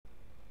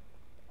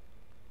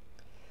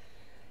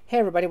Hey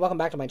everybody, welcome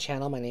back to my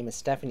channel. My name is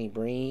Stephanie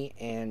Bree,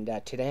 and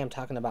today I'm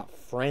talking about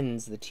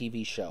Friends, the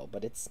TV show.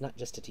 But it's not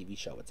just a TV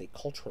show, it's a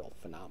cultural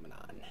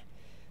phenomenon.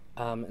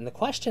 And the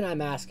question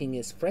I'm asking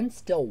is Friends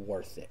still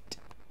worth it?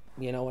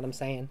 You know what I'm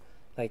saying?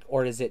 Like,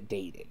 or is it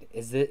dated?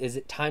 Is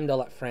it time to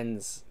let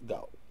Friends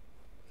go?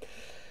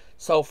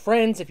 So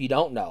Friends, if you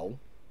don't know,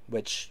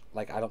 which,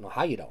 like, I don't know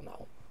how you don't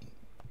know,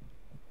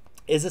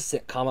 is a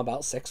sitcom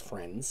about six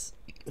friends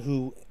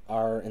who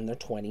are in their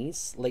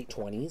 20s, late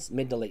 20s,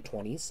 mid to late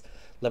 20s,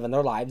 living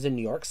their lives in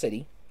New York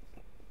City.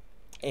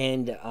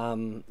 And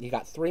you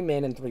got three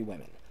men and three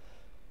women,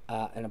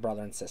 and a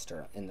brother and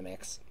sister in the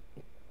mix.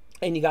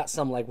 And you got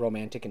some like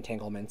romantic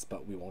entanglements,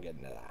 but we won't get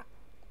into that.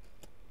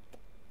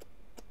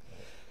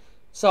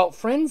 So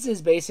Friends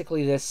is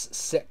basically this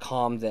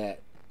sitcom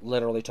that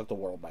literally took the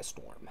world by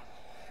storm.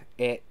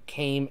 It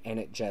came and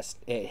it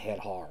hit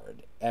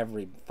hard.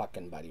 Every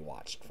fucking buddy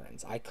watched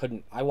Friends.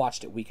 I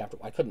watched it week after.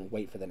 I couldn't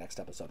wait for the next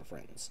episode of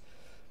Friends.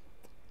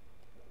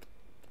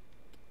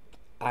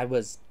 I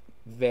was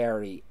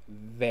very,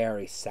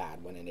 very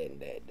sad when it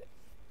ended.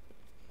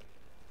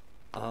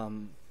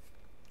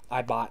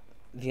 I bought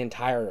the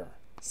entire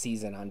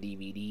season on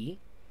DVD,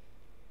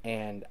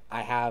 and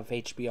I have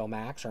HBO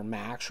Max or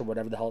Max or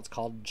whatever the hell it's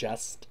called,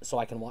 just so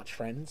I can watch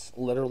Friends.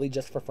 Literally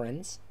just for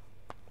Friends.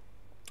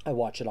 I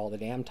watch it all the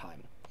damn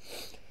time.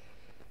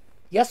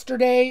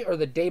 Yesterday or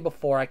the day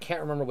before, I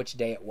can't remember which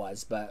day it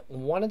was, but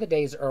one of the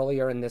days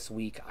earlier in this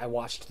week, I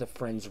watched the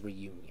Friends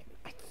reunion.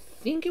 I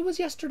think it was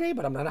yesterday,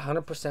 but I'm not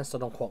 100%, so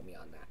don't quote me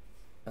on that,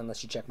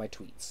 unless you check my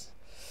tweets.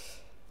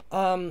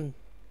 And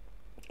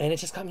it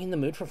just got me in the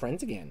mood for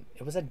Friends again.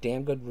 It was a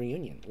damn good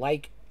reunion.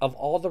 Like, of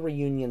all the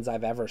reunions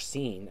I've ever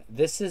seen,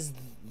 this is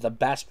the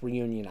best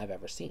reunion I've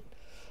ever seen.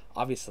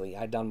 Obviously,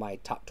 I've done my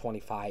top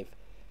 25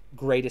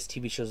 greatest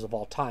TV shows of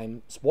all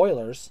time.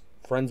 Spoilers,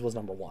 Friends was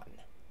number one.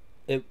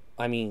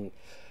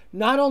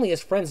 Not only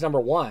is Friends number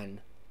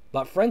one,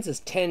 but Friends is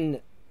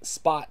 10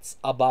 spots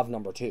above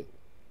number two.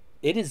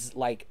 It is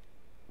like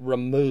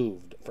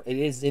removed.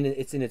 It's in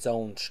its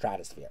own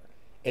stratosphere.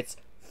 It's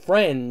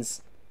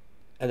Friends,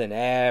 and then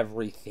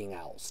everything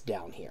else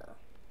down here.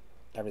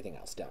 Everything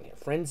else down here.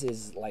 Friends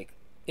is like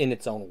in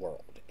its own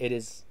world. It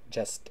is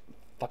just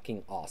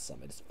fucking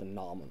awesome. It is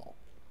phenomenal.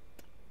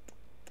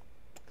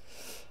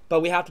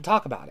 But we have to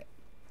talk about it.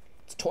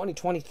 It's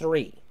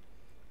 2023.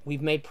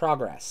 We've made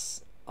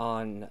progress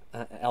on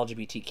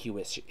LGBTQ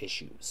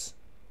issues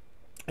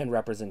and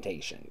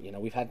representation. You know,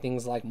 we've had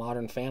things like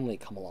Modern Family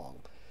come along.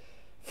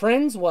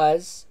 Friends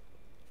was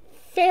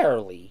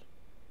fairly,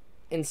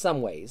 in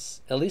some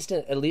ways, at least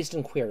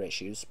in queer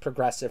issues,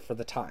 progressive for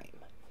the time.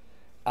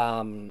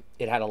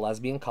 It had a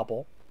lesbian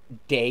couple.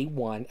 Day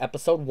one,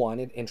 episode one,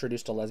 it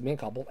introduced a lesbian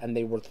couple, and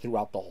they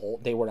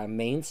were a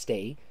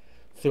mainstay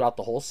throughout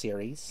the whole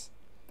series.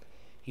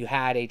 You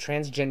had a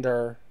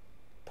transgender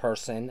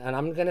person, and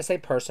I'm going to say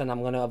person,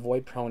 I'm going to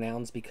avoid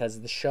pronouns because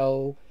the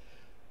show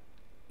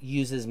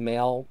uses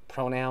male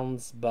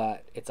pronouns,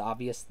 but it's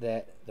obvious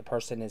that the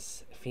person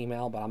is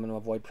female, but I'm going to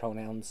avoid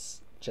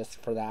pronouns just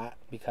for that,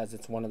 because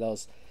it's one of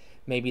those,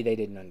 maybe they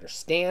didn't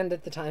understand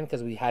at the time,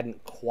 because we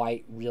hadn't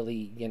quite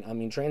really,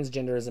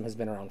 transgenderism has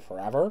been around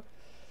forever,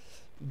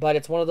 but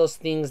it's one of those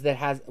things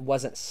that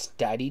wasn't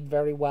studied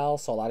very well,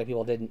 so a lot of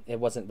people it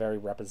wasn't very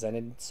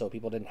represented, so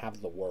people didn't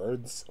have the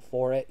words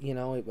for it,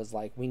 it was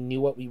like, we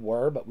knew what we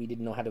were, but we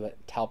didn't know how to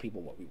tell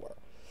people what we were.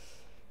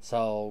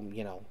 So,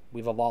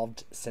 we've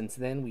evolved since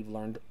then, we've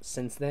learned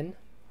since then.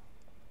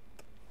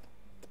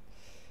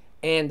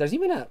 And there's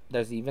even a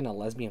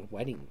lesbian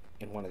wedding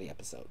in one of the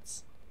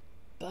episodes.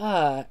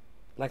 But,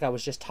 like I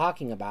was just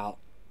talking about,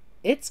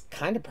 it's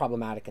kind of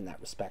problematic in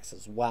that respects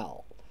as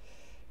well.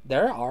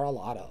 There are a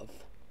lot of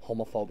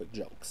homophobic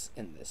jokes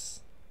in this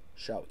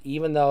show.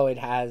 Even though it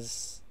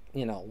has,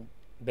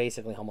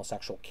 basically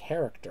homosexual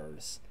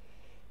characters,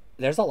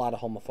 there's a lot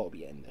of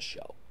homophobia in this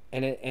show.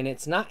 And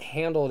it's not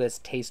handled as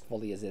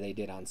tastefully as they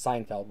did on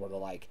Seinfeld, where they're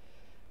like,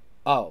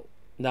 oh,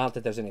 not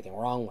that there's anything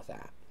wrong with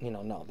that.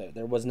 No,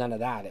 there was none of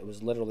that. It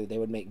was literally, they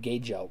would make gay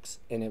jokes,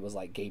 and it was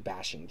like gay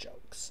bashing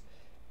jokes.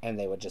 And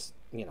they would just,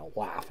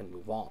 laugh and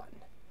move on.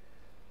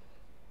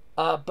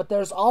 But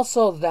there's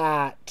also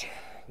that,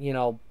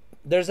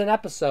 there's an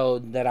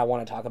episode that I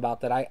want to talk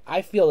about that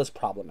I feel is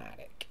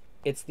problematic.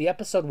 It's the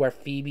episode where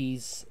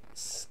Phoebe's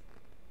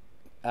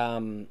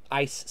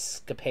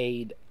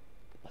ice-scapade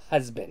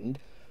husband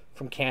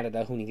from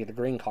Canada, who needed a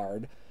green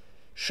card,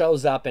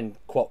 shows up and,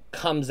 quote,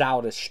 comes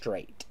out as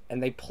straight.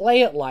 And they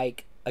play it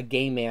like a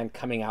gay man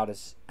coming out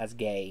as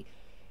gay.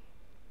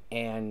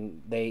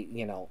 And they,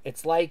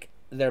 it's like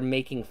they're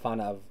making fun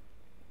of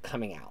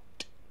coming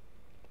out.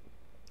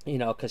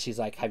 Because she's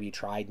like, have you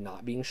tried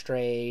not being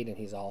straight? And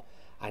he's all,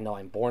 I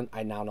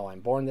now know I'm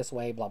born this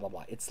way, blah, blah,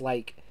 blah. It's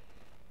like,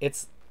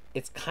 it's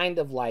kind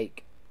of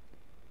like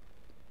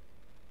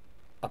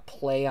a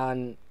play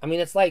on,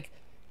 it's like,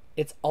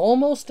 it's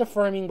almost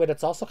affirming, but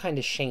it's also kind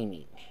of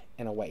shaming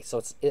in a way.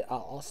 So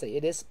I'll say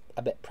it is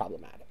a bit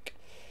problematic.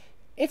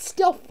 It's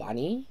still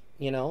funny,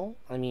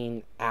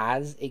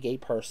 as a gay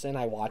person,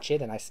 I watch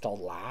it and I still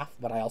laugh,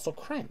 but I also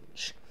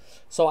cringe.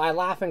 So I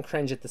laugh and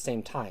cringe at the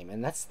same time,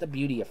 and that's the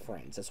beauty of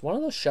Friends. It's one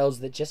of those shows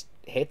that just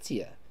hits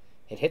you.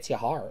 It hits you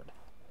hard.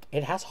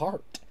 It has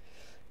heart.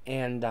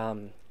 And,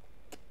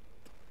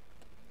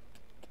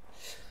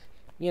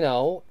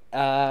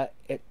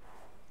 it,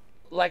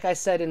 like I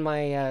said in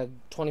my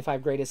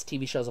 25 greatest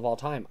TV shows of all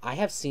time, I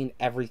have seen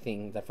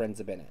everything that Friends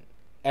have been in.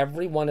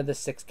 Every one of the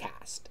 6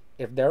 cast.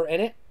 If they're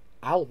in it,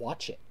 I'll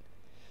watch it.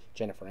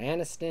 Jennifer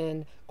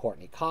Aniston,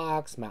 Courtney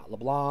Cox, Matt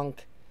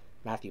LeBlanc,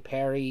 Matthew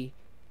Perry,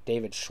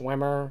 David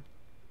Schwimmer.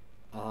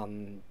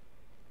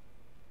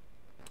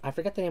 I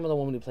forget the name of the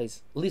woman who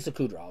plays Lisa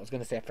Kudrow. I was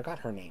going to say I forgot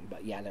her name,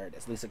 but yeah, there it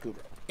is, Lisa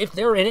Kudrow. If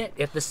they're in it,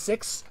 if the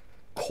 6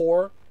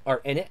 core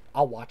are in it,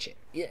 I'll watch it.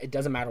 It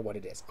doesn't matter what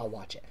it is. I'll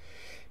watch it.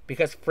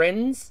 Because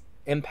Friends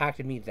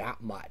impacted me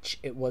that much.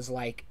 It was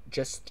like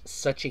just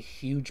such a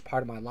huge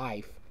part of my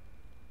life.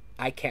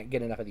 I can't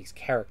get enough of these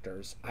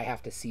characters. I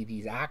have to see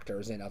these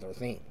actors in other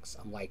things.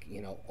 I'm like,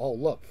 oh,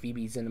 look,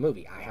 Phoebe's in the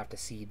movie. I have to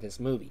see this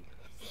movie,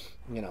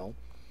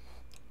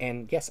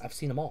 And yes, I've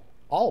seen them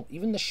all,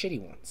 even the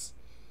shitty ones.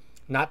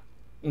 Not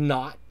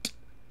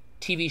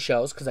TV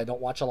shows, because I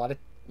don't watch a lot of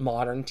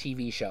modern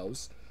TV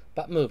shows,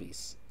 but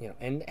movies,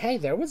 And hey,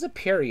 there was a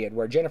period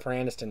where Jennifer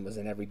Aniston was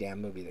in every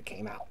damn movie that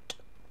came out.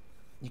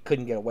 You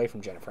couldn't get away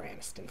from Jennifer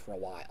Aniston for a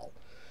while.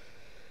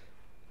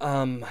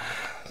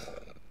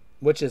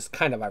 Which is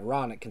kind of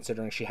ironic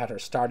considering she had her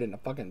start in a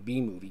fucking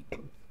B movie.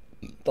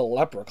 The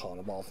Leprechaun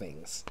of all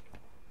things.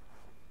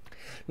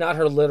 Not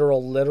her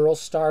literal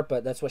start,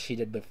 but that's what she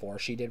did before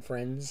she did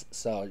Friends.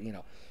 So,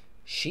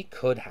 she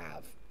could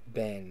have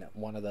been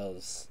one of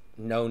those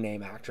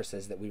no-name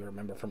actresses that we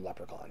remember from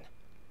Leprechaun.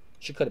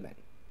 She could have been.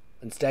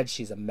 Instead,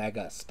 she's a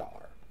mega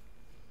star.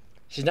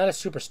 She's not a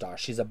superstar.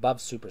 She's above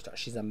superstar.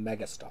 She's a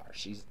mega star.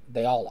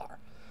 They all are.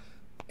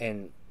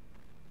 And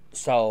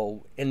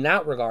so, in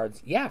that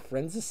regards, yeah,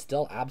 Friends is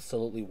still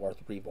absolutely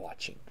worth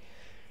rewatching.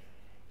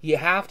 You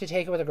have to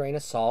take it with a grain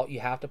of salt.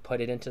 You have to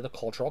put it into the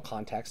cultural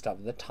context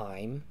of the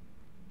time.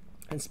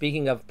 And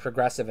speaking of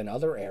progressive in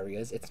other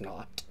areas, it's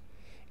not.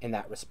 In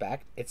that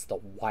respect, it's the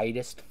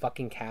widest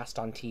fucking cast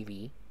on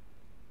TV.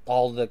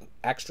 All the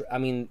extra,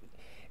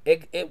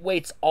 it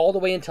waits all the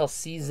way until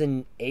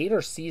season 8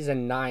 or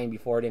season 9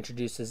 before it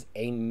introduces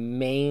a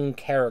main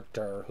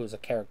character who's a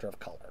character of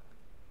color.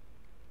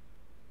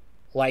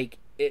 Like,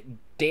 it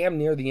damn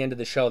near the end of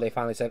the show, they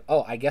finally said,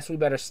 oh, I guess we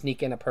better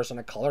sneak in a person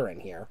of color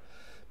in here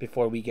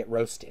before we get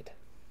roasted.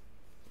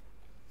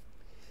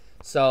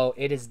 So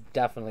it is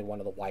definitely one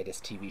of the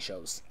widest TV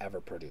shows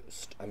ever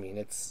produced.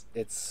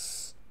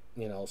 It's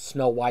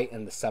Snow White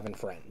and the 7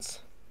 Friends.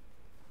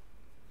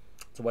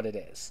 That's what it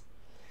is.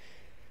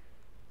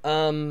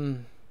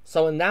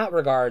 So in that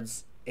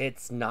regards,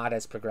 it's not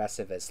as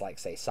progressive as, like,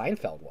 say,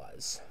 Seinfeld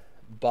was.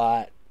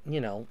 But,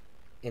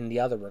 in the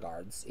other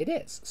regards, it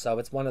is. So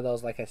it's one of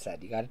those, like I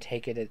said, you got to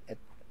take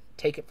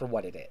it for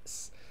what it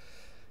is.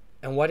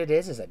 And what it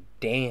is a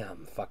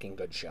damn fucking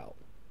good show.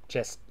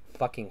 Just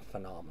fucking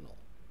phenomenal.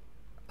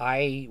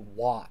 I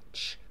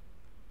watch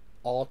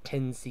all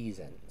 10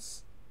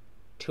 seasons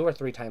 2 or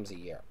 3 times a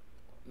year.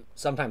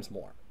 Sometimes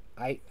more.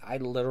 I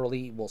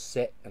literally will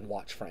sit and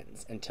watch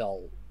Friends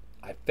until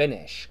I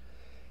finish.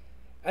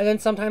 And then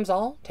sometimes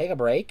I'll take a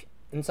break.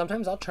 And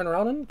sometimes I'll turn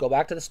around and go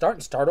back to the start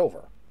and start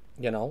over.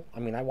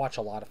 I watch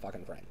a lot of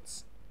fucking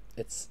Friends.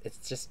 It's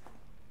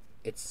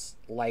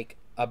like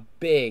a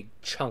big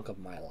chunk of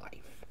my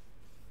life.